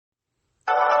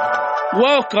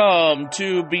Welcome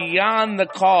to Beyond the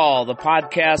Call, the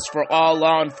podcast for all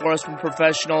law enforcement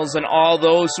professionals and all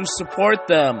those who support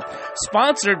them.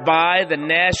 Sponsored by the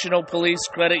National Police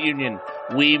Credit Union.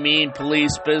 We mean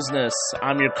police business.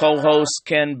 I'm your co-host,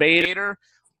 Ken Bader,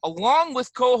 along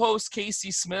with co-host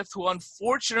Casey Smith, who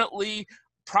unfortunately,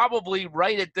 probably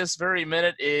right at this very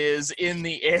minute, is in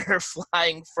the air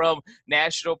flying from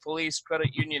National Police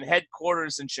Credit Union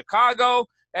headquarters in Chicago.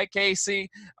 At Casey,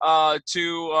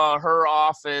 to her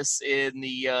office in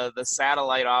the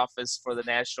satellite office for the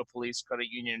National Police Credit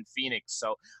Union in Phoenix.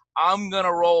 So I'm going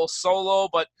to roll solo,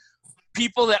 but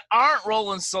people that aren't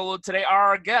rolling solo today are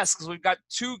our guests, because we've got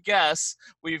two guests.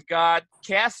 We've got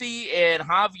Cathy and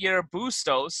Javier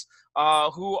Bustos,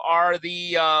 who are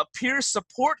the peer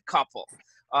support couple.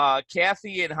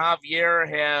 Cathy and Javier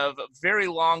have very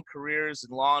long careers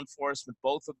in law enforcement,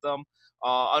 both of them.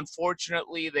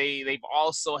 Unfortunately, they've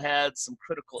also had some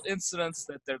critical incidents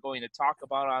that they're going to talk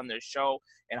about on their show,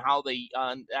 and how they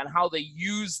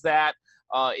use that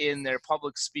in their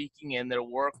public speaking and their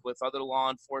work with other law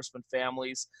enforcement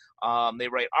families. They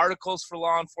write articles for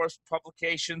law enforcement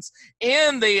publications,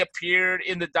 and they appeared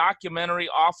in the documentary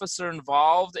Officer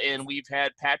Involved, and we've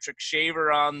had Patrick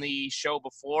Shaver on the show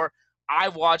before. I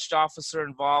watched Officer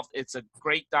Involved. It's a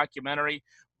great documentary,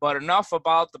 but enough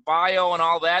about the bio and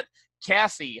all that.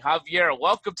 Cathy, Javier,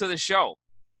 welcome to the show.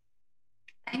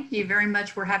 Thank you very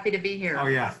much. We're happy to be here. Oh,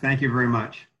 yeah. Thank you very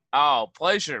much. Oh,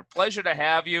 pleasure. Pleasure to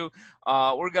have you.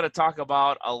 We're going to talk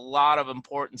about a lot of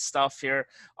important stuff here.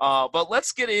 But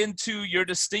let's get into your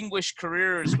distinguished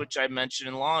careers, which I mentioned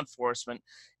in law enforcement.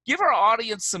 Give our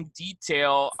audience some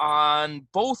detail on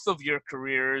both of your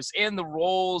careers and the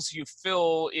roles you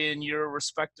fill in your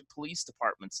respective police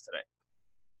departments today.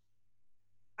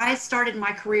 I started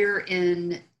my career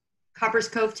in Coppers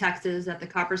Cove, Texas, at the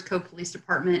Coppers Cove Police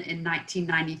Department in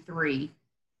 1993.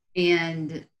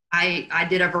 And I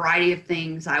did a variety of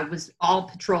things. I was all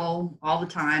patrol all the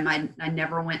time. I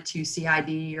never went to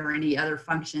CID or any other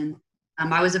function.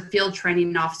 I was a field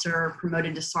training officer,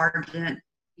 promoted to sergeant,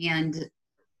 and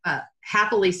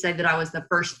happily say that I was the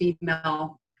first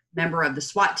female member of the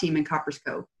SWAT team in Coppers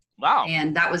Cove. Wow.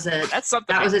 And that was a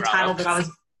title that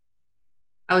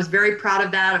I was very proud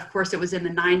of that. Of course, it was in the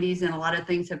 90s and a lot of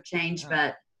things have changed,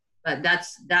 but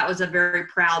that was a very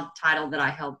proud title that I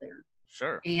held there.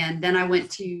 Sure. And then I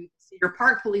went to Cedar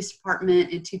Park Police Department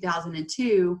in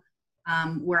 2002,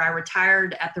 where I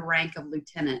retired at the rank of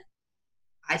lieutenant.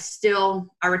 I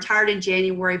retired in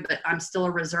January, but I'm still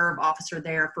a reserve officer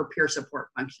there for peer support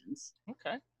functions.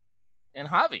 Okay. And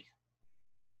Javi?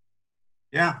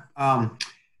 Yeah.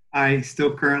 I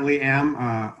still currently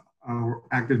am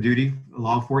active duty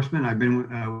law enforcement. I've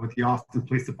been with the Austin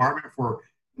Police Department for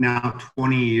now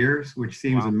 20 years, which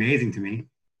seems amazing to me.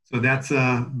 So that's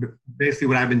basically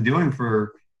what I've been doing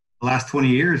for the last 20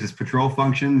 years, is patrol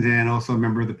functions and also a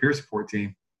member of the peer support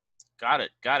team. Got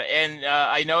it. And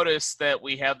I noticed that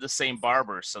we have the same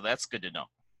barber, so that's good to know.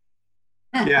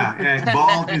 Yeah,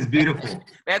 bald is beautiful.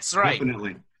 That's right.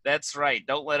 Definitely. That's right.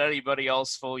 Don't let anybody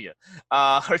else fool you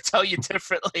or tell you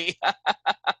differently.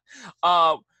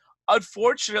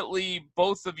 Unfortunately,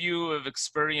 both of you have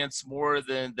experienced more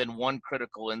than one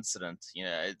critical incident. You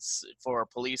know, it's for a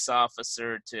police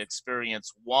officer to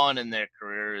experience one in their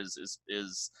career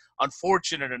is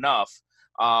unfortunate enough.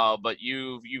 But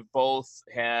you've both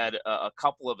had a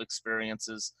couple of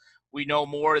experiences. We know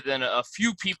more than a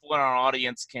few people in our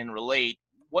audience can relate.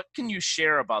 What can you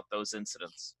share about those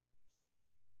incidents?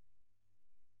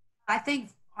 I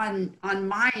think on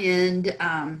my end,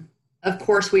 of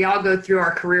course, we all go through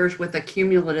our careers with a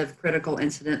cumulative critical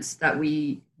incidents that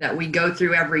we go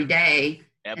through every day.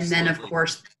 Absolutely. And then of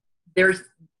course there's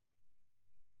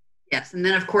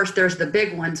the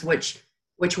big ones, which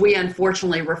we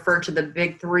unfortunately refer to the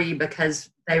big three, because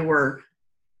they were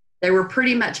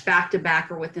pretty much back to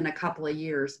back or within a couple of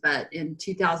years. But in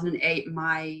 2008,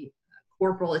 my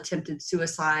corporal attempted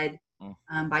suicide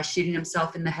by shooting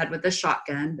himself in the head with a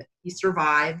shotgun. He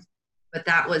survived, but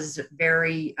that was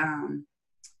very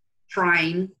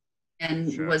trying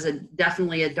and was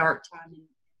definitely a dark time in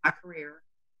my career.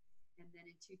 And then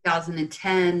in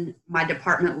 2010, my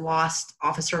department lost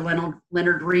Officer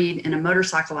Leonard Reed in a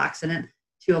motorcycle accident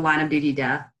to a line of duty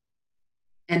death.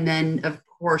 And then, of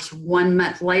course, 1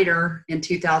 month later in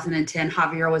 2010,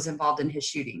 Javier was involved in his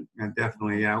shooting. Yeah,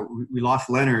 definitely. Yeah, we lost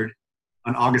Leonard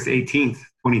on August 18th,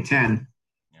 2010.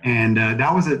 Yeah. And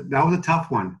that was a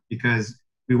tough one, because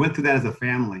we went through that as a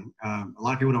family. A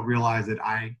lot of people don't realize that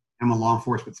I am a law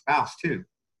enforcement spouse too.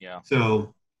 Yeah.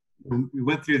 So we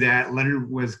went through that. Leonard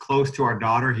was close to our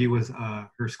daughter. He was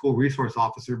her school resource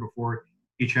officer before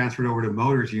he transferred over to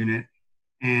Motors unit.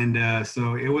 And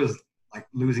so it was like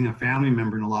losing a family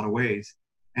member in a lot of ways.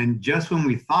 And just when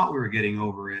we thought we were getting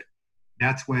over it,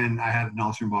 that's when I had an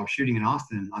officer-involved shooting in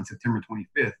Austin on September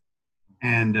 25th.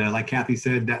 And like Cathy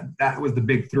said, that was the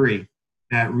big three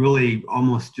that really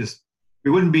almost just,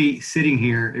 we wouldn't be sitting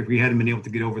here if we hadn't been able to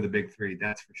get over the big three.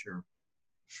 That's for sure.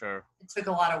 Sure. It took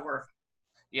a lot of work.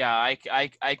 Yeah,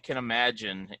 I can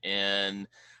imagine. And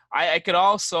I could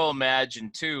also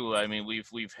imagine too. I mean,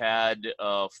 we've had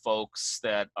folks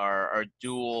that are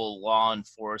dual law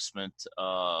enforcement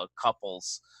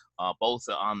couples, both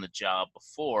on the job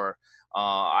before.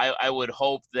 I would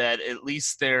hope that at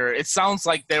least it sounds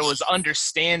like there was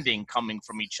understanding coming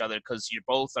from each other, because you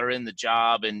both are in the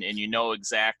job and you know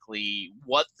exactly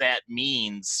what that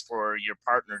means for your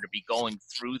partner to be going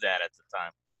through that at the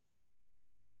time.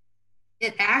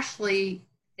 It actually,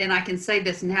 and I can say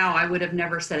this now, I would have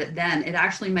never said it then, it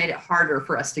actually made it harder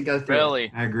for us to go through.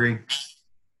 Really? I agree.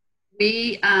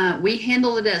 We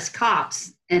handle it as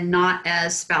cops and not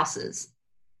as spouses.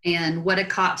 And what do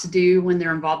cops do when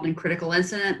they're involved in critical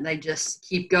incident? They just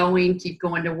keep going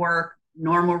to work,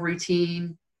 normal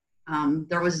routine.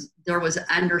 There was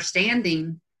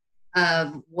understanding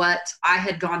of what I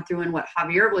had gone through and what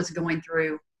Javier was going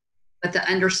through, but the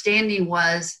understanding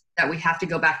was that we have to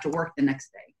go back to work the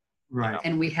next day. Right.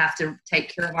 And we have to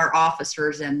take care of our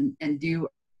officers and do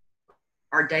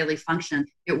our daily function.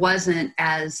 It wasn't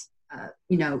as,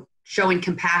 showing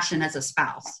compassion as a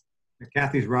spouse.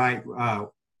 Cathy's right.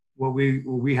 What we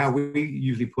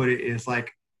usually put it is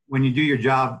like, when you do your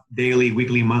job daily,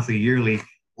 weekly, monthly, yearly, a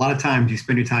lot of times you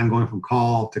spend your time going from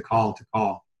call to call to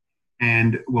call.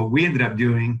 And what we ended up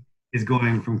doing is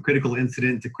going from critical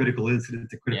incident to critical incident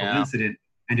to critical incident,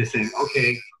 and just saying,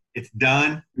 okay, it's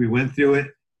done. We went through it,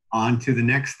 on to the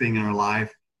next thing in our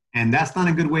life. And that's not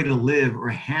a good way to live or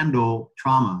handle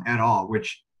trauma at all,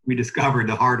 which we discovered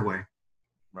the hard way.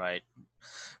 Right.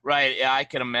 Yeah, I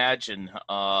can imagine.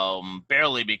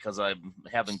 Barely, because I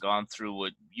haven't gone through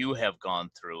what you have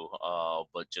gone through,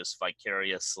 but just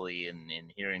vicariously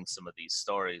in hearing some of these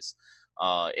stories.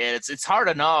 It's hard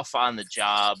enough on the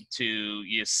job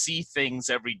you see things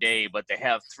every day, but to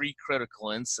have 3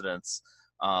 critical incidents,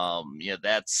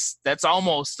 that's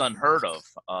almost unheard of,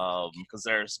 because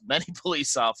there's many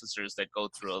police officers that go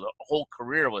through a whole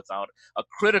career without a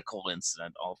critical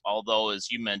incident. Although, as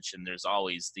you mentioned, there's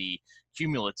always the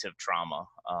cumulative trauma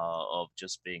of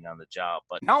just being on the job.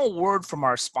 But now a word from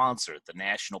our sponsor, the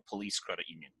National Police Credit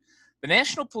Union. The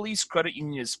National Police Credit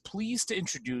Union is pleased to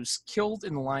introduce Killed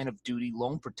in the Line of Duty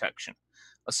Loan Protection,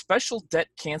 a special debt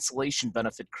cancellation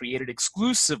benefit created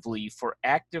exclusively for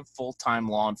active full-time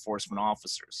law enforcement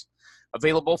officers.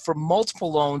 Available for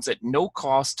multiple loans at no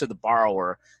cost to the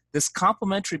borrower, this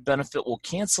complimentary benefit will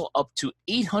cancel up to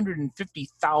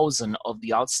 $850,000 of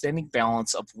the outstanding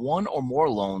balance of one or more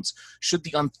loans should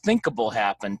the unthinkable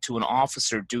happen to an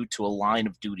officer due to a line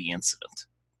of duty incident.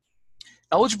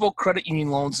 Eligible credit union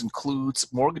loans includes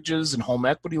mortgages and home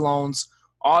equity loans,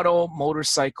 auto,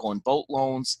 motorcycle, and boat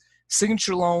loans,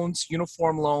 signature loans,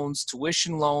 uniform loans,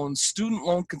 tuition loans, student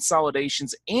loan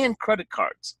consolidations, and credit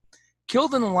cards.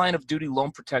 Killed in the Line of Duty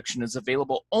Loan Protection is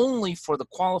available only for the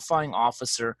qualifying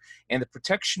officer, and the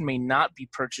protection may not be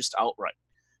purchased outright.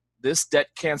 This debt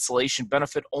cancellation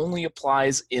benefit only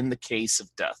applies in the case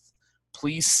of death.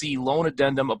 Please see loan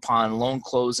addendum upon loan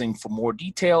closing for more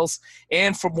details,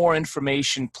 and for more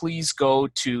information, please go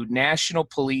to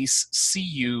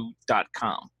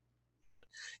nationalpolicecu.com.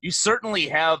 You certainly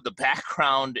have the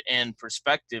background and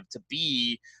perspective to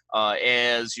be,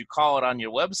 as you call it on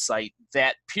your website,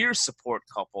 that peer support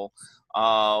couple.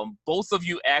 Both of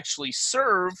you actually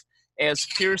serve as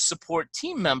peer support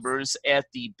team members at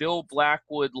the Bill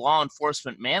Blackwood Law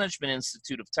Enforcement Management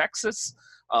Institute of Texas,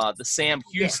 the Sam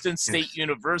Houston State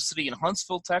University in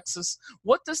Huntsville, Texas.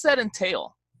 What does that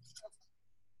entail?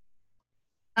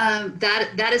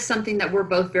 That is something that we're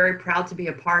both very proud to be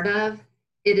a part of.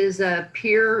 It is a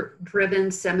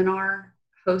peer-driven seminar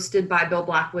hosted by Bill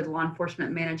Blackwood Law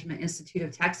Enforcement Management Institute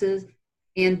of Texas.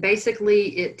 And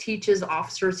basically, it teaches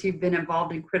officers who've been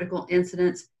involved in critical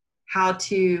incidents how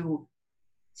to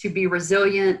be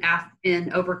resilient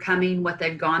in overcoming what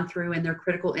they've gone through in their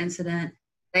critical incident.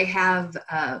 They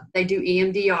do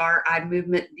EMDR, eye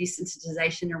movement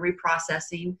desensitization and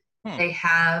reprocessing. They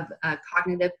have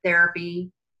cognitive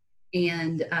therapy,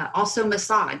 and also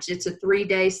massage. It's a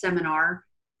 3-day seminar,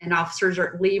 and officers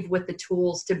leave with the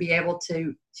tools to be able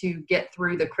to get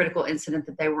through the critical incident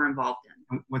that they were involved in.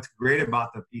 What's great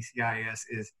about the PCIS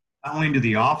is not only do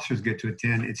the officers get to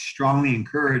attend, it's strongly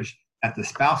encouraged that the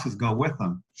spouses go with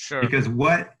them. Sure. Because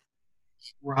what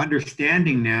we're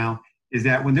understanding now is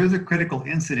that when there's a critical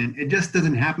incident, it just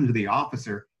doesn't happen to the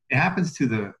officer. It happens to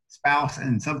the spouse,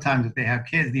 and sometimes if they have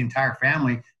kids, the entire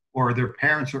family or their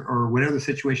parents or whatever the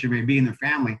situation may be in their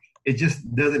family. It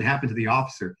just doesn't happen to the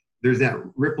officer. There's that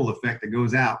ripple effect that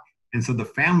goes out. And so the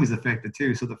family's affected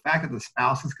too. So the fact that the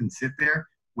spouses can sit there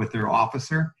with their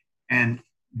officer and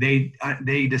they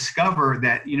discover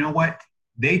that, you know what,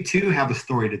 they too have a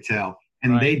story to tell.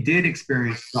 And they did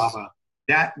experience trauma.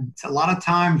 That a lot of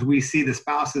times we see the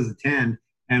spouses attend,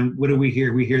 and what do we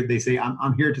hear? We hear they say,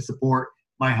 I'm here to support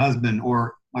my husband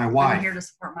or my wife. I'm here to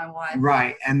support my wife.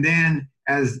 Right. And then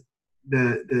as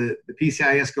the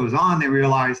PCIS goes on, they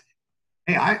realize,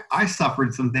 hey, I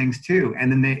suffered some things too.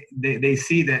 And then they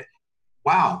see that,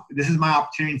 wow, this is my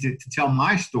opportunity to tell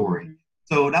my story. Mm-hmm.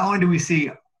 So not only do we see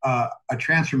a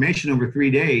transformation over 3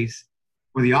 days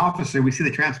for the officer, we see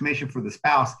the transformation for the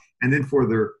spouse, and then for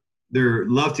their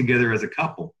love together as a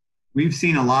couple. We've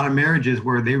seen a lot of marriages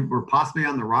where they were possibly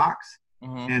on the rocks,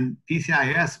 and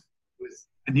PCIS was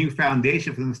a new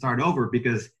foundation for them to start over,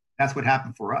 because that's what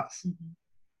happened for us. Mm-hmm.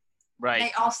 Right.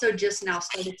 They also just now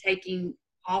started taking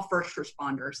all first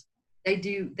responders.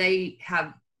 They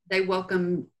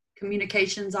welcome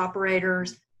communications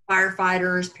operators,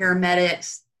 firefighters,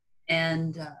 paramedics,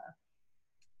 and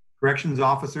corrections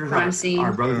officers, crime scene.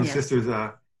 Our brothers and sisters,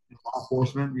 law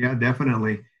enforcement. Yeah,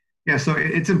 definitely. Yeah, so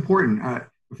it's important.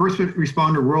 The first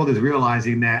responder world is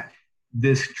realizing that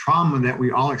this trauma that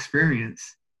we all experience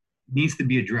needs to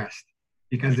be addressed,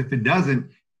 because if it doesn't,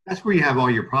 that's where you have all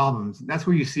your problems. That's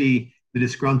where you see the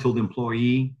disgruntled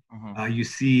employee. You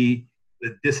see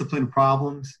the discipline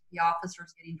problems. The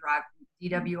officers getting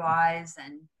DWIs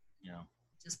and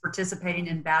just participating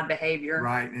in bad behavior.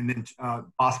 Right, and then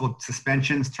possible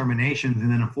suspensions, terminations,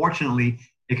 and then unfortunately,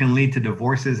 it can lead to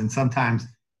divorces and sometimes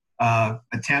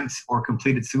attempts or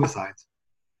completed suicides.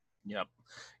 Yep.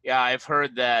 Yeah, I've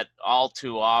heard that all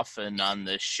too often on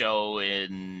this show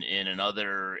in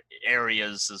other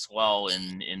areas as well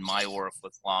in my work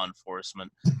with law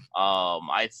enforcement.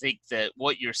 I think that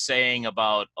what you're saying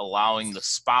about allowing the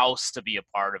spouse to be a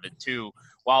part of it too,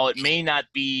 while it may not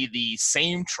be the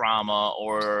same trauma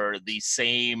or the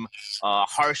same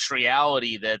harsh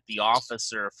reality that the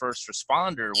officer or first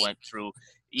responder went through,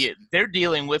 they're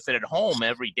dealing with it at home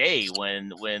every day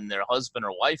when their husband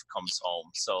or wife comes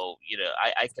home. So,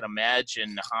 I can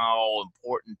imagine how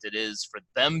important it is for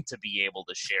them to be able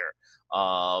to share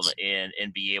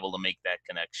and be able to make that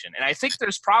connection. And I think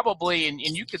there's probably, and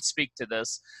you could speak to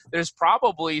this, there's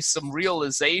probably some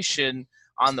realization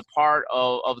on the part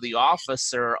of the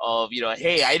officer of,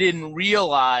 hey, I didn't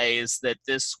realize that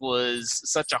this was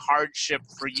such a hardship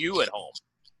for you at home.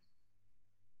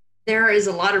 There is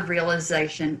a lot of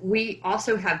realization. We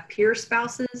also have peer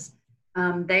spouses.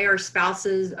 They are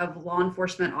spouses of law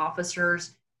enforcement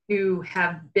officers who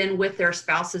have been with their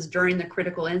spouses during the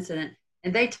critical incident,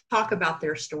 and they talk about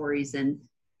their stories, and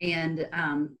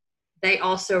they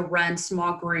also run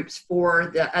small groups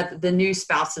for the new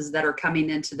spouses that are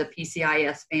coming into the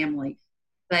PCIS family.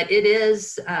 But it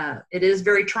is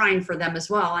very trying for them as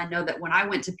well. I know that when I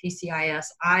went to PCIS,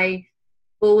 I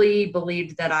fully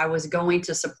believed that I was going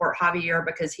to support Javier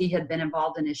because he had been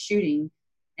involved in his shooting.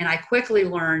 And I quickly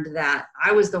learned that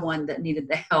I was the one that needed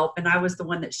the help, and I was the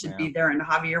one that should be there, and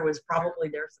Javier was probably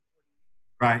there.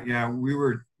 Right, yeah. We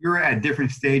were at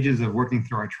different stages of working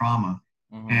through our trauma.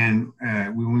 And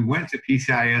when we went to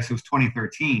PCIS, it was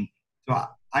 2013. So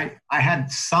I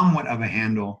had somewhat of a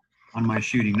handle on my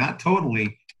shooting, not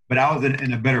totally, but I was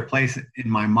in a better place in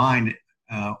my mind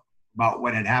about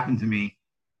what had happened to me.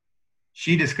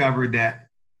 She discovered that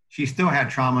she still had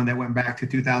trauma that went back to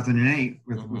 2008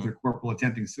 with her corporal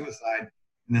attempting suicide,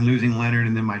 and then losing Leonard,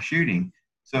 and then my shooting.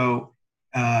 So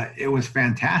it was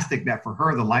fantastic that for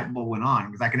her, the light bulb went on,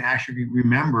 because I can actually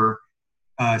remember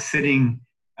sitting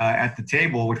at the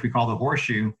table, which we call the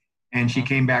horseshoe, and she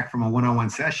came back from a one-on-one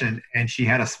session, and she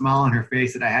had a smile on her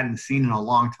face that I hadn't seen in a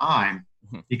long time,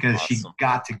 because she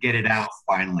got to get it out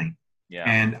finally. Yeah.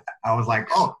 And I was like,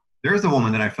 oh, there's a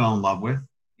woman that I fell in love with,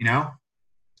 Yeah.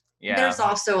 There's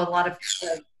also a lot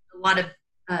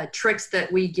of tricks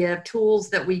that we give, tools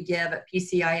that we give at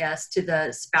PCIS to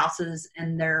the spouses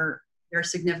and their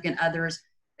significant others,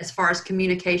 as far as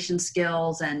communication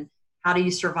skills and how do you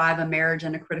survive a marriage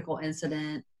and a critical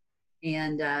incident.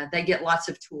 And they get lots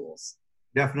of tools.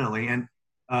 Definitely. And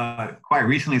quite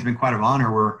recently, it's been quite an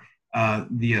honor where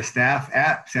the staff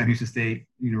at Sam Houston State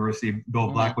University, Bill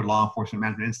Blackwood Law Enforcement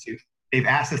Management Institute, they've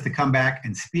asked us to come back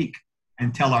and speak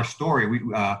and tell our story.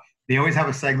 They always have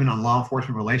a segment on law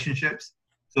enforcement relationships.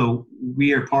 So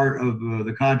we are part of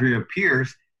the cadre of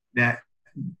peers that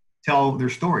tell their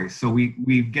stories. So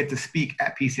we get to speak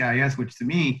at PCIS, which to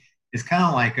me is kind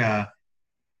of like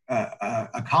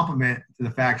a compliment to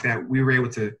the fact that we were able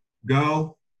to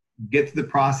go, get through the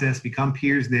process, become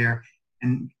peers there,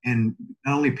 and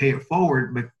not only pay it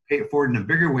forward, but pay it forward in a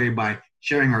bigger way by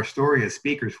sharing our story as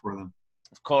speakers for them.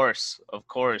 Of course,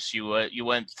 you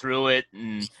went through it,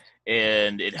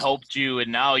 and it helped you,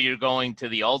 and now you're going to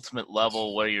the ultimate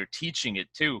level where you're teaching it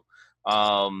too.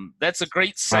 That's a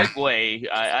great segue.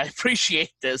 I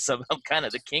appreciate this. I'm kind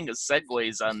of the king of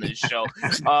segues on this show,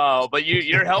 but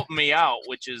you're helping me out,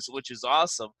 which is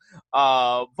awesome.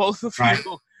 Both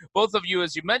of you,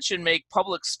 as you mentioned, make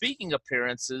public speaking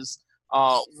appearances.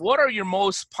 What are your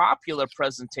most popular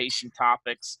presentation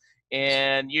topics?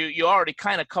 And you already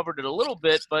kind of covered it a little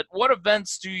bit, but what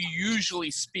events do you usually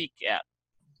speak at?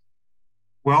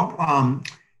 Well,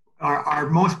 our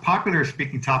most popular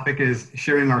speaking topic is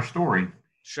sharing our story.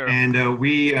 Sure. And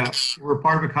we're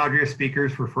part of a cadre of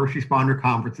speakers for first responder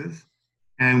conferences.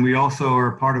 And we also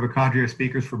are part of a cadre of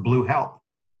speakers for Blue Health.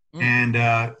 And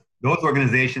those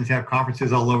organizations have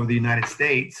conferences all over the United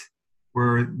States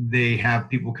where they have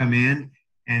people come in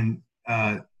and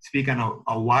speak on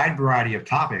a wide variety of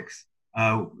topics,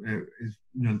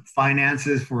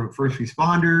 finances for first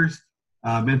responders,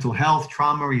 mental health,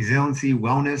 trauma, resiliency,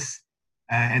 wellness.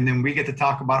 And then we get to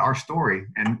talk about our story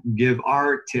and give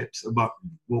our tips about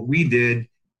what we did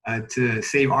to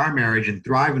save our marriage and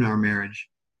thrive in our marriage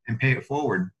and pay it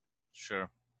forward. Sure,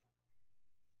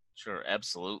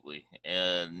 absolutely.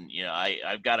 And,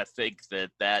 I've got to think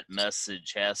that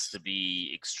message has to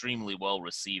be extremely well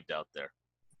received out there.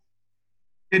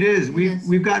 It is.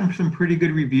 We've gotten some pretty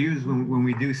good reviews when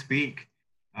we do speak.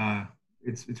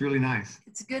 It's really nice.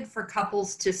 It's good for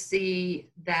couples to see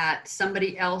that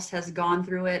somebody else has gone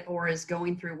through it or is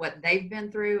going through what they've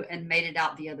been through and made it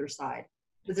out the other side.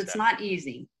 Because it's not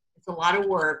easy. It's a lot of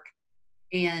work.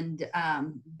 And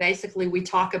basically, we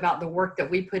talk about the work that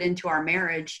we put into our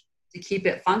marriage to keep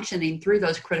it functioning through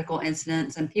those critical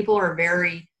incidents. And people are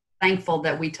very thankful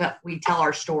that we tell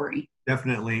our story.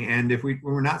 Definitely. And if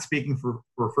we're not speaking for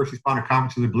first responder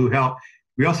conferences of Blue Health,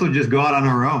 we also just go out on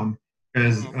our own.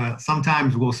 Because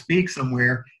sometimes we'll speak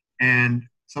somewhere and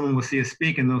someone will see us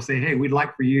speak and they'll say, hey, we'd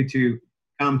like for you to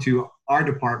come to our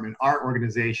department, our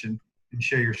organization, and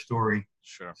share your story.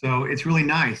 Sure. So it's really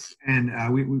nice. And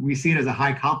we see it as a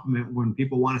high compliment when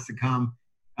people want us to come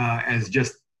as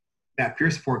just that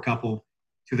peer support couple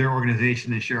to their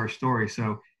organization and share our story.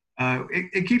 So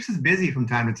it keeps us busy from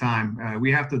time to time.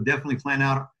 We have to definitely plan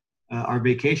out our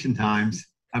vacation times.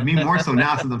 I mean, more so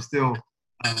now since I'm still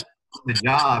the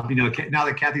job, now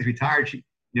that Cathy's retired,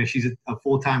 she's a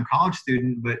full-time college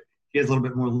student, but she has a little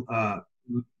bit more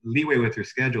leeway with her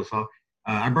schedule. So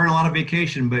I burn a lot of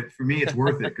vacation, but for me, it's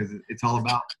worth it because it's all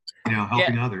about,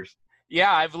 helping others.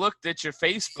 Yeah, I've looked at your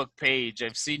Facebook page.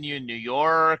 I've seen you in New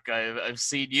York. I've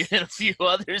seen you in a few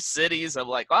other cities. I'm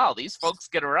like, wow, these folks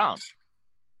get around.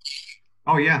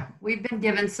 Oh, yeah. We've been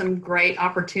given some great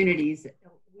opportunities.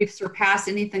 We've surpassed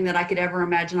anything that I could ever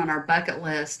imagine on our bucket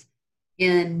list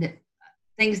in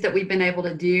things that we've been able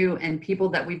to do and people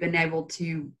that we've been able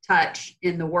to touch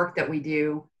in the work that we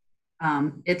do.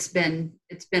 It's been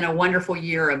a wonderful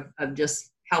year of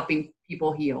just helping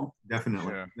people heal.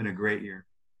 Definitely. Sure. It's been a great year.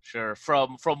 Sure.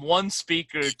 From one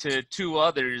speaker to two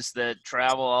others that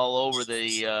travel all over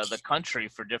the country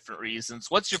for different reasons.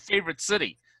 What's your favorite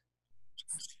city?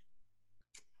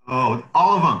 Oh,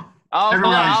 all of them.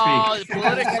 Oh,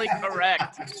 politically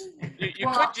correct. You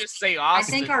could just say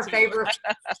Austin. I think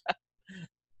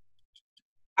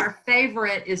our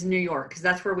favorite is New York because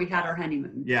that's where we had our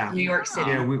honeymoon. Yeah, New York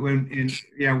City.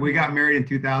 Yeah, we got married in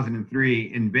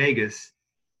 2003 in Vegas.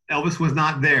 Elvis was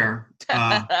not there,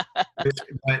 but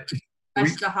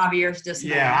much to Javier's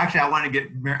dismay. Yeah, actually, I want to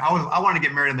get married. I want to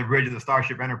get married on the bridge of the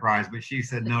Starship Enterprise, but she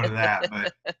said no to that.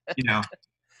 But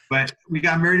but we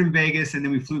got married in Vegas, and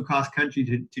then we flew cross country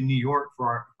to New York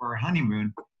for our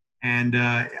honeymoon. And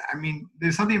I mean,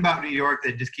 there's something about New York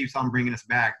that just keeps on bringing us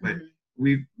back. But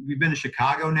we've been to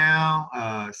Chicago now,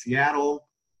 Seattle,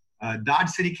 Dodge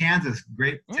City, Kansas,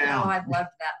 great town. Oh, I've loved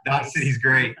that. Dodge City's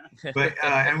great. But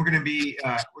and we're gonna be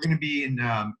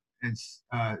in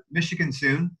Michigan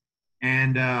soon,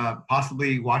 and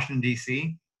possibly Washington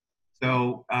D.C.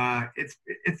 So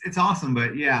it's awesome.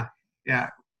 But yeah.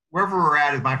 Wherever we're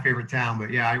at is my favorite town,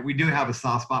 but yeah, we do have a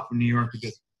soft spot for New York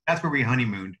because that's where we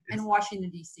honeymooned. And Washington,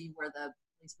 D.C., where the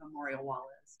Police Memorial Wall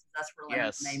is. That's where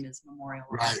his name is Memorial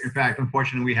Wall. Right. In fact,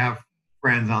 unfortunately, we have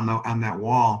friends on that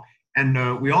wall.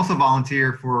 And we also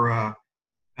volunteer for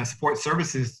support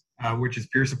services, which is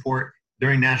peer support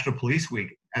during National Police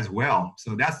Week as well.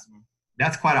 So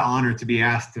that's quite an honor to be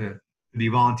asked to be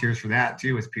volunteers for that,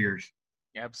 too, as peers.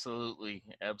 Absolutely,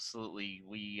 absolutely.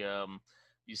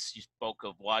 You spoke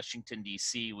of Washington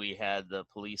D.C. We had the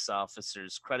police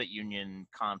officers credit union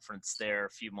conference there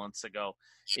a few months ago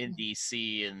in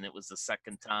D.C., and it was the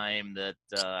second time that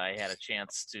I had a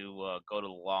chance to go to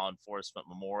the law enforcement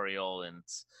memorial, and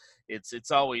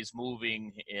it's always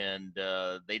moving. And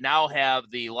they now have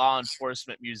the law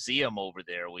enforcement museum over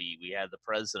there. We had the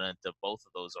president of both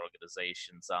of those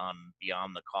organizations on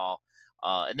Beyond the Call.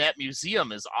 And that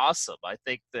museum is awesome. I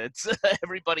think that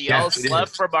everybody Yes, else it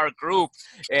left is. from our group,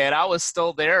 and I was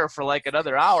still there for like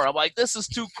another hour. I'm like, this is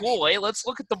too cool. Hey, let's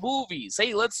look at the movies.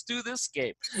 Hey, let's do this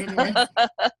game. It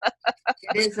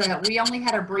is. It is. We only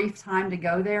had a brief time to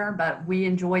go there, but we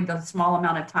enjoyed the small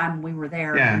amount of time we were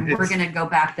there. Yeah, And we're going to go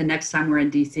back the next time we're in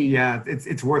DC. Yeah,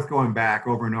 it's worth going back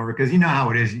over and over because you know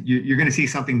how it is. You're going to see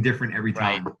something different every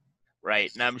time.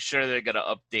 Right, and I'm sure they're going to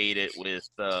update it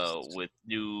with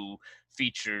new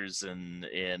features and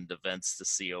events to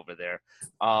see over there.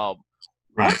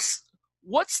 Right.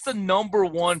 What's the number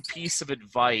one piece of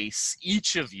advice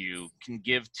each of you can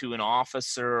give to an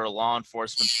officer or law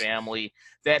enforcement family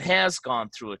that has gone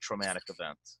through a traumatic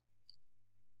event?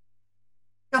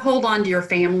 To hold on to your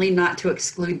family, not to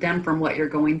exclude them from what you're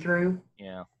going through.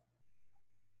 Yeah.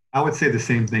 I would say the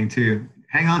same thing too.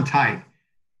 Hang on tight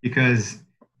because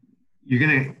you're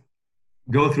going to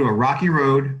go through a rocky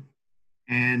road.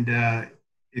 And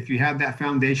if you have that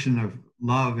foundation of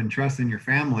love and trust in your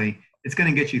family, it's going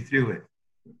to get you through it.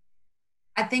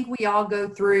 I think we all go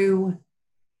through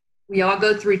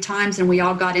times, and we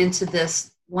all got into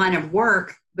this line of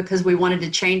work because we wanted to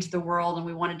change the world and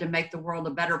we wanted to make the world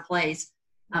a better place.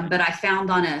 But I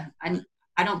found I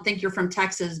don't think you're from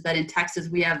Texas, but in Texas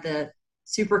we have the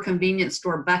super convenience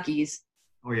store Buc-ee's.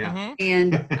 Oh yeah. Mm-hmm.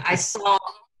 And I saw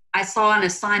on a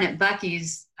sign at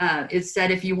Buc-ee's, it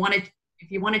said, if you want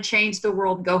to change the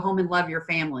world, go home and love your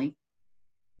family.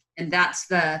 And that's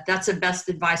the best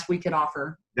advice we could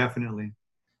offer. Definitely.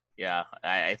 Yeah,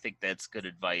 I think that's good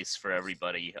advice for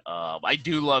everybody. I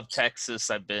do love Texas.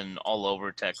 I've been all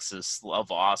over Texas.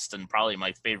 Love Austin, probably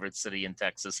my favorite city in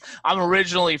Texas. I'm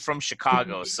originally from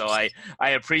Chicago, so I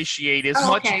appreciate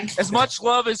as much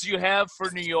love as you have for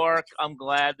New York. I'm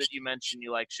glad that you mentioned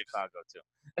you like Chicago too.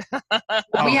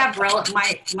 Well, we have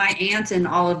my aunt and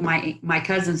all of my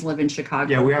cousins live in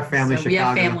Chicago. Yeah, we have family in Chicago. We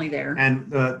have family there. And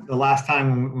the last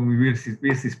time when we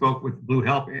recently spoke with Blue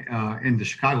Help in the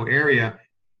Chicago area,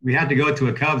 we had to go to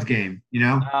a Cubs game, you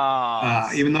know.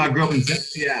 Even though I grew up in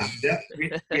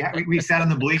we sat on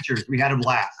the bleachers. We had a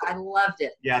blast. I loved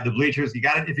it. Yeah, the bleachers. You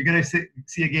got it. If you're gonna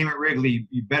see a game at Wrigley,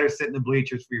 you better sit in the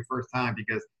bleachers for your first time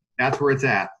because that's where it's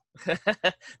at.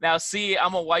 Now, see,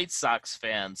 I'm a White Sox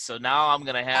fan, so now I'm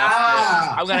gonna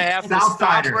have to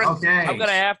stop. Okay. I'm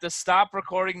gonna have to stop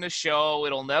recording the show.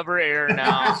 It'll never air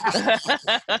now.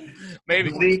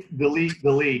 Maybe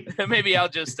delete. Maybe I'll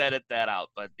just edit that out.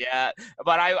 But yeah,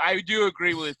 but I do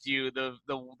agree with you. The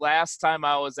last time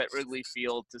I was at Wrigley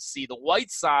Field to see the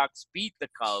White Sox beat the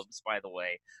Cubs, by the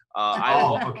way,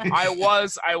 I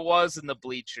was in the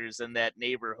bleachers in that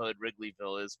neighborhood.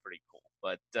 Wrigleyville is pretty cool.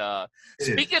 But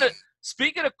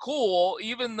speaking of cool,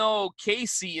 even though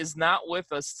Casey is not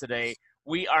with us today,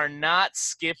 we are not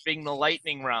skipping the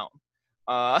lightning round.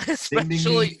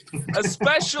 Especially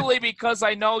because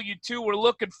I know you two were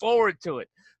looking forward to it.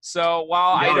 So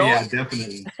while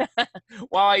definitely.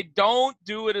 while I don't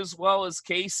do it as well as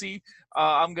Casey,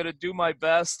 I'm gonna do my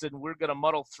best, and we're gonna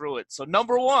muddle through it. So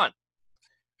number one,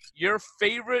 your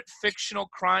favorite fictional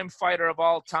crime fighter of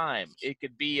all time. It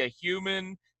could be a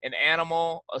human, an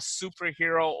animal, a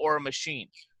superhero, or a machine.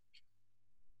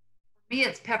 For me,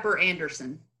 it's Pepper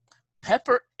Anderson.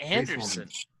 Pepper Anderson.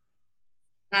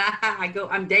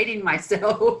 I'm dating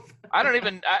myself. I don't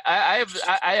even. I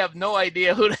have no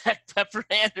idea who the heck Pepper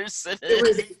Anderson is. It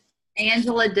was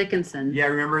Angela Dickinson. Yeah,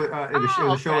 remember the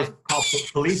show was called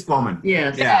Policewoman.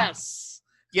 Yes. Yeah.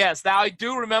 Yes. Now I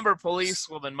do remember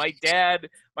Policewoman. My dad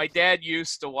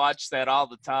used to watch that all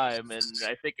the time, and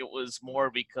I think it was more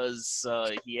because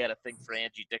he had a thing for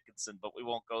Angie Dickinson. But we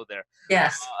won't go there.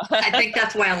 Yes, I think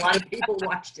that's why a lot of people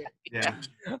watched it. Yeah.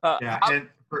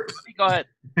 Go ahead.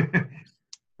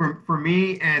 For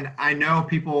me, and I know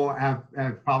people have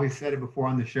probably said it before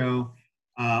on the show,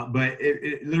 but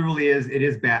it literally is. It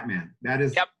is Batman. That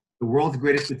is the world's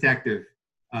greatest detective.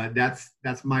 That's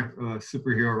my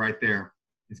superhero right there.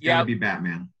 It's got to be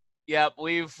Batman. Yep,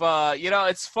 we've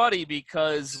it's funny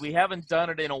because we haven't done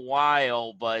it in a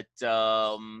while, but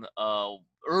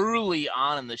early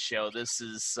on in the show, this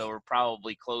is we're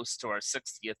probably close to our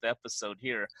 60th episode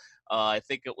here. I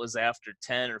think it was after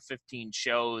 10 or 15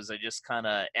 shows, I just kind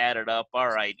of added up. All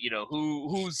right,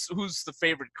 who's the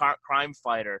favorite crime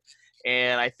fighter?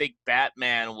 and I think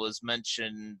Batman was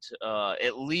mentioned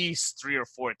at least 3 or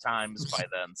 4 times by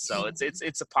then. So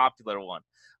it's a popular one.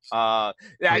 Yeah,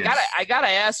 I gotta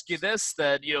ask you this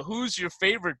then. Who's your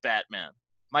favorite Batman?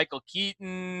 Michael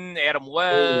Keaton, Adam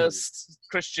West,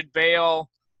 Christian Bale.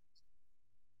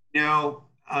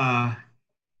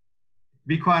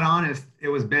 Be quite honest, it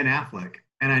was Ben Affleck.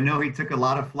 And I know he took a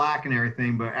lot of flack and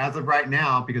everything, but as of right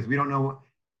now, because we don't know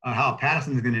how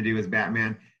Pattinson's going to do as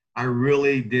Batman, I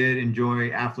really did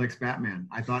enjoy Affleck's Batman.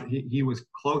 I thought he was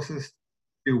closest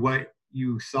to what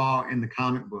you saw in the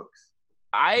comic books.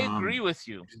 I agree with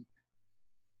you.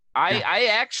 I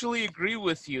actually agree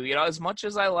with you. As much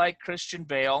as I like Christian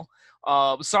Bale,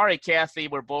 sorry, Cathy,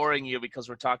 we're boring you because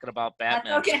we're talking about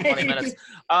Batman for 20 minutes.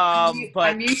 But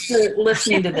I'm used to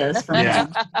listening to this from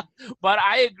him. But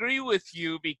I agree with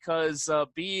you because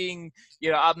being,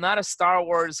 I'm not a Star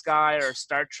Wars guy or a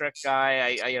Star Trek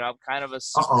guy. I'm kind of a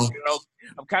superhero.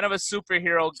 I'm kind of a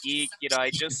superhero geek. I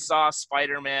just saw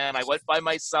Spider-Man. I went by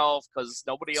myself because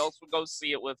nobody else would go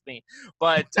see it with me.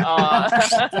 But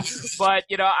but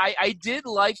I did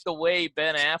like the way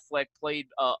Ben Affleck played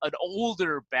an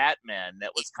older Batman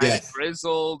that was kind of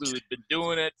grizzled, who had been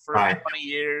doing it for 20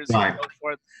 years and so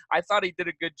forth. I thought he did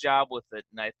a good job with it,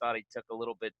 and I thought he took a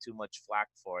little bit too much flack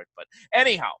for it. But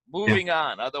anyhow, moving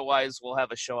on. Otherwise, we'll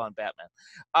have a show on Batman.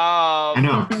 I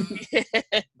know.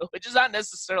 Which is not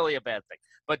necessarily a bad thing,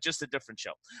 but just a different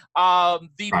show.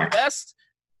 The best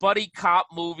buddy cop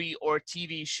movie or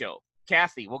TV show.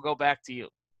 Cathy, we'll go back to you.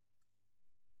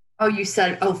 Oh, you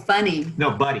said, funny.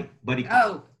 No, buddy cop.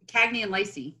 Oh, Cagney and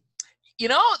Lacey.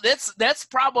 That's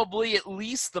probably at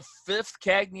least the 5th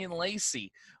Cagney and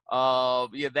Lacey.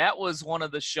 That was one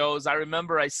of the shows. I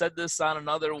remember I said this on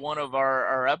another one of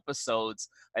our episodes.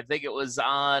 I think it was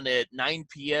on at 9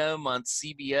 p.m. on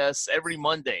CBS every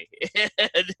Monday.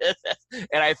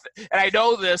 and I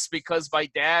know this because my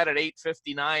dad at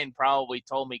 8:59 probably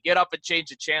told me, get up and change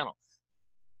the channel.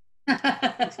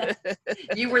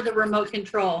 You were the remote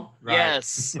control. Right.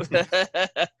 Yes.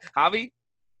 Javi?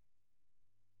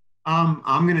 I'm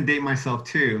going to date myself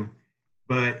too,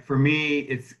 but for me,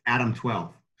 it's Adam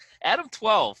 12. Adam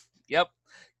 12.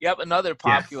 Yep, another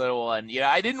popular one. Yeah,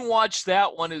 I didn't watch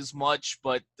that one as much,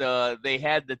 but they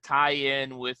had the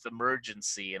tie-in with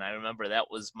Emergency, and I remember that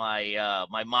was my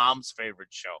my mom's favorite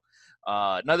show.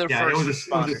 Another first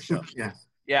responder show.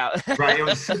 Yeah. Right. It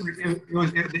was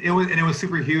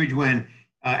super huge when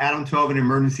Adam 12 and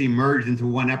Emergency merged into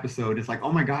one episode. It's like,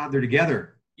 oh my God, they're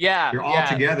together. Yeah, they're all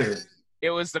together. It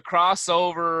was the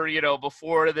crossover,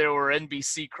 before there were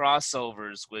NBC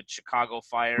crossovers with Chicago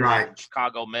Fire and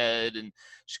Chicago Med and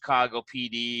Chicago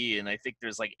PD. And I think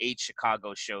there's like 8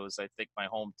 Chicago shows. I think my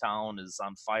hometown is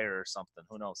on fire or something.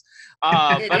 Who knows?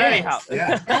 But anyhow.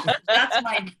 Yeah.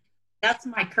 That's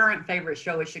my current favorite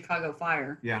show is Chicago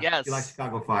Fire. Yeah. Yes. You like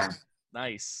Chicago Fire.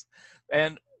 Nice.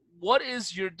 And what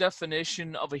is your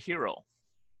definition of a hero?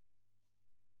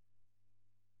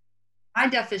 My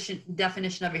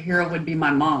definition of a hero would be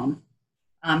my mom.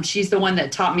 She's the one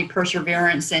that taught me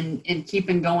perseverance and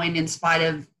keeping going in spite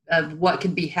of what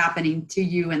could be happening to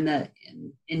you in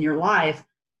your life,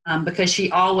 because she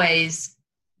always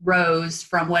rose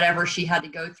from whatever she had to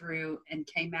go through and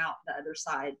came out the other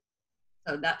side.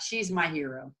 So that she's my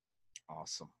hero.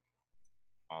 Awesome.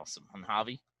 And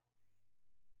Javi?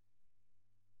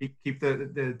 Keep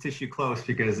the tissue close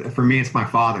because for me, it's my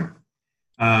father.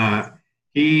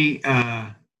 He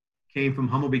came from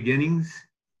humble beginnings.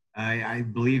 I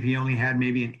believe he only had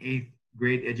maybe an 8th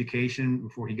grade education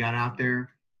before he got out there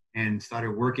and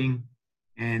started working.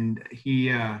 And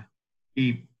he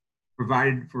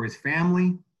provided for his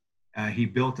family. He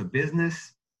built a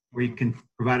business where he can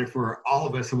provide it for all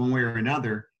of us in one way or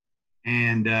another.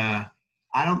 And I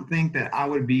don't think that I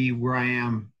would be where I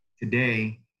am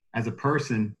today as a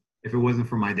person if it wasn't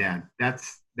for my dad.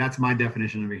 That's my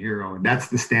definition of a hero. That's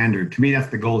the standard. To me, that's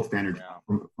the gold standard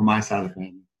for my side of the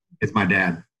family. It's my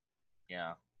dad.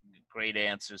 Yeah. Great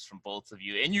answers from both of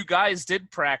you. And you guys did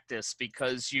practice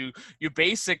because you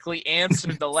basically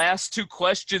answered the last 2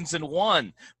 questions in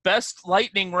one. Best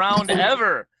lightning round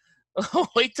ever.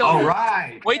 Wait till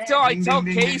I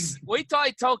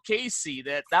tell Casey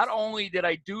that not only did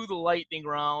I do the lightning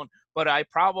round, but I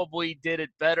probably did it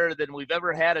better than we've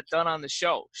ever had it done on the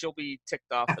show. She'll be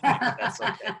ticked off at me, but that's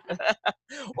okay.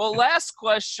 Well, last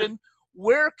question.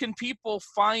 Where can people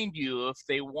find you if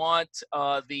they want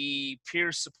the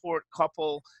peer support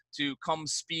couple to come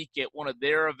speak at one of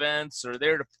their events or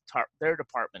their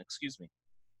department? Excuse me.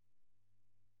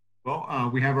 Well,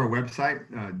 we have our website,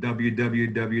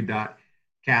 www.Cathy,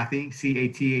 Cathy,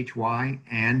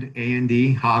 and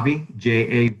Javi,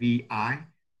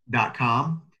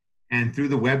 Javi.com. And through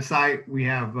the website, we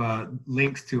have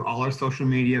links to all our social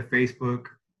media, Facebook,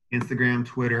 Instagram,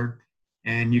 Twitter.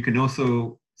 And you can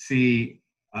also see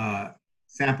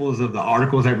samples of the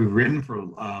articles that we've written for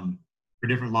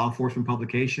different law enforcement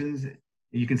publications.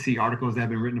 You can see articles that have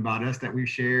been written about us that we've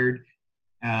shared,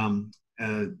 a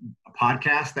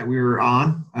podcast that we were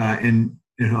on, and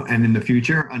in the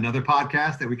future, another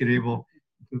podcast that we could able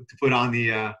to put on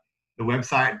the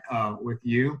website with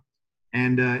you.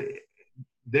 And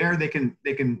there they can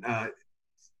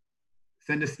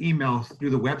send us emails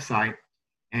through the website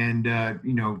and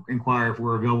inquire if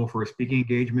we're available for a speaking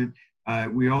engagement.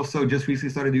 We also just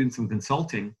recently started doing some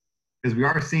consulting, because we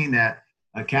are seeing that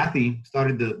Cathy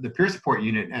started the peer support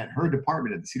unit at her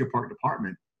department, at the Cedar Park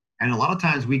department. And a lot of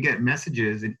times we get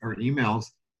messages or emails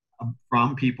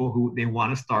from people who they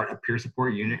want to start a peer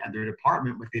support unit at their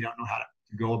department, but they don't know how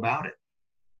to go about it.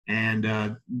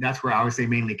 And that's where I would say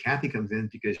mainly Cathy comes in,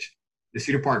 because the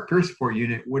Cedar Park peer support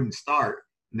unit wouldn't start,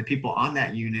 and the people on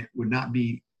that unit would not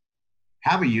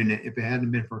have a unit if it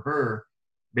hadn't been for her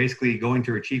basically going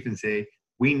to her chief and say,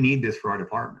 we need this for our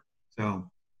department. So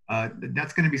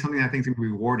that's going to be something I think is going to be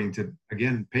rewarding, to,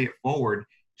 again, pay it forward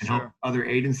and help other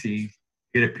agencies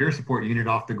get a peer support unit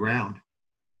off the ground.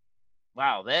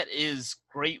 Wow, that is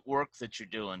great work that you're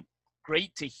doing.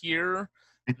 Great to hear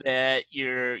that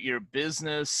your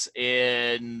business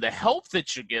and the help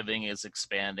that you're giving is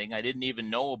expanding. I didn't even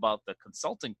know about the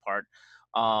consulting part.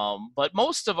 But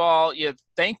most of all,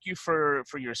 thank you for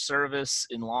your service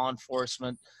in law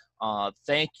enforcement.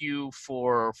 Thank you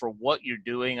for what you're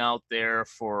doing out there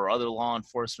for other law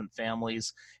enforcement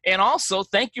families. And also,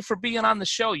 thank you for being on the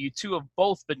show. You two have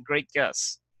both been great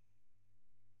guests.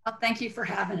 Well, thank you for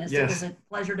having us. Yes. It was a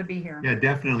pleasure to be here. Yeah,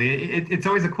 definitely. It's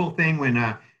always a cool thing when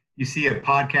you see a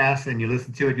podcast and you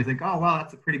listen to it, you think, oh, wow,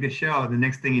 that's a pretty good show. And the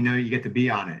next thing you know, you get to be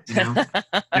on it.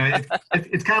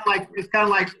 It's kind of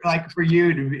like for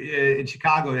you to, in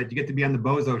Chicago, that you get to be on the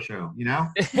Bozo show,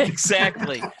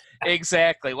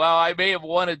 Exactly. Well, I may have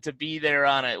wanted to be there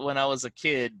on it when I was a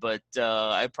kid, but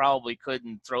I probably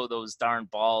couldn't throw those darn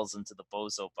balls into the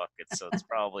Bozo bucket. So it's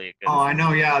probably a good. Oh, I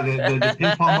know. Yeah. The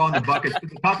ping pong ball in the bucket.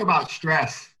 Talk about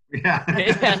stress. Yeah.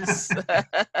 Yes.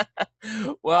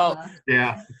 Well,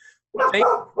 yeah.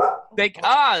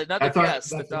 Another guest,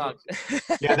 the dog.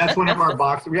 Yeah, that's one of our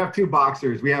boxers. We have two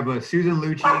boxers. We have Susan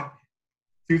Lucci.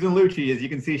 Susan Lucci, as you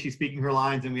can see, she's speaking her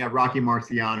lines, and we have Rocky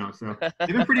Marciano. So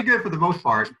they've been pretty good for the most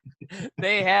part.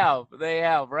 They have,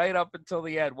 right up until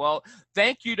the end. Well,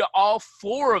 thank you to all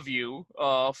four of you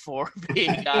for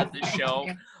being on the show.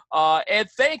 And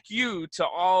thank you to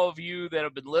all of you that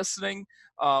have been listening.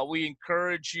 We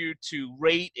encourage you to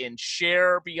rate and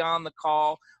share Beyond the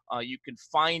Call. You can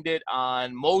find it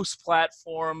on most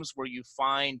platforms where you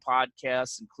find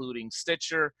podcasts, including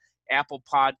Stitcher, Apple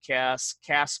Podcasts,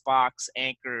 CastBox,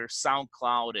 Anchor,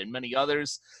 SoundCloud, and many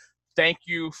others. Thank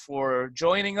you for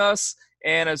joining us.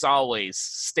 And as always,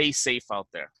 stay safe out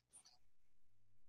there.